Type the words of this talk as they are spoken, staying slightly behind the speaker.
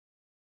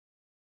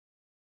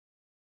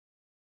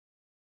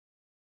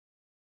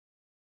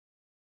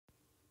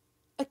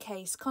A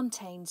case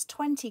contains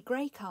 20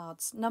 grey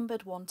cards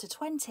numbered 1 to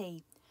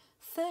 20,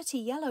 30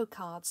 yellow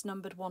cards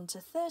numbered 1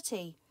 to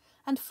 30,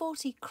 and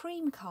 40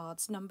 cream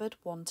cards numbered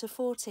 1 to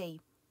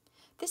 40.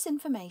 This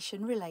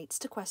information relates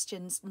to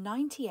questions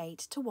 98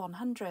 to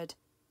 100.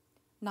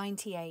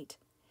 98.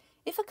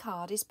 If a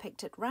card is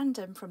picked at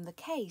random from the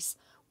case,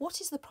 what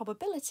is the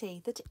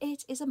probability that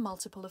it is a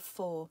multiple of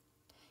 4?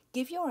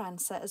 Give your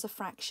answer as a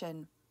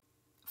fraction.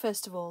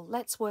 First of all,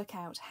 let's work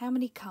out how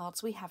many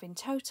cards we have in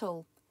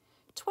total.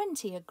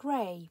 20 are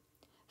grey,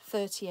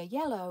 30 are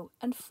yellow,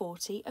 and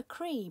 40 are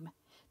cream.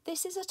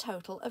 This is a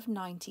total of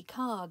 90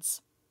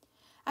 cards.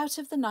 Out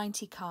of the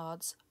 90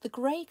 cards, the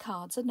grey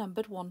cards are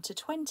numbered 1 to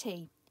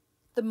 20.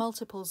 The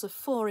multiples of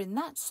 4 in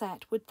that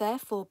set would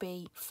therefore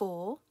be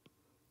 4,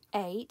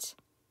 8,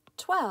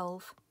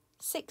 12,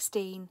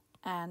 16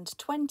 and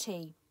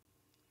 20.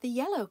 The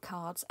yellow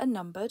cards are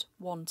numbered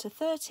 1 to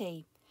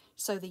 30,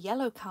 so the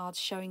yellow cards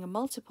showing a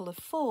multiple of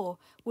 4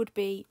 would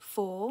be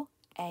 4,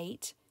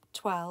 8,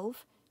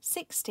 12,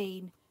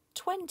 16,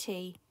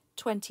 20,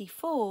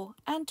 24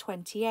 and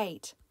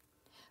 28.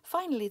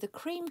 Finally, the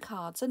cream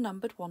cards are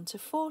numbered 1 to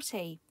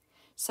 40,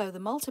 so the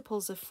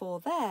multiples of 4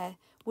 there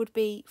would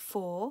be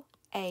 4,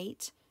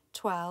 8,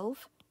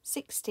 12,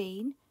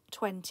 16,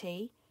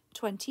 20,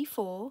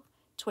 24,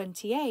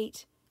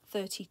 28,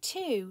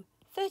 32,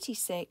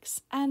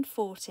 36 and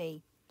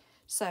 40.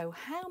 So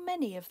how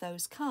many of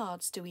those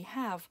cards do we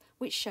have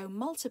which show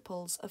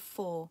multiples of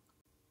 4?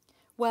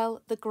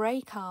 Well, the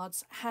grey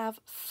cards have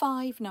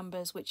 5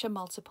 numbers which are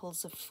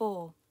multiples of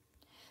 4.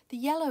 The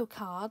yellow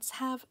cards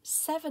have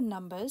 7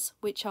 numbers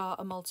which are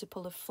a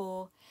multiple of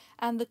 4,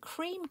 and the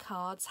cream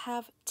cards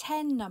have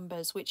 10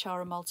 numbers which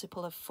are a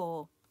multiple of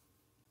 4.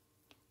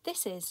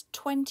 This is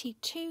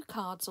 22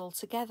 cards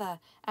altogether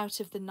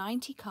out of the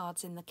 90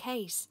 cards in the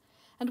case,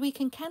 and we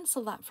can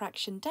cancel that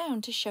fraction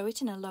down to show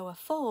it in a lower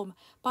form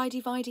by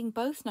dividing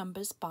both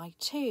numbers by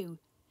 2.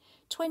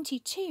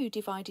 22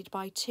 divided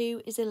by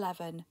 2 is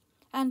 11,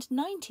 and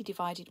 90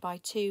 divided by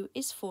 2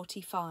 is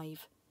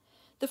 45.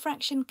 The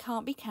fraction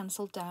can't be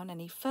cancelled down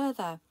any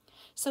further,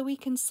 so we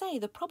can say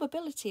the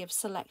probability of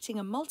selecting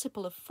a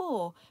multiple of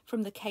 4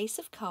 from the case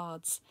of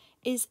cards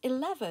is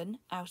 11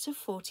 out of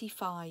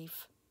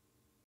 45.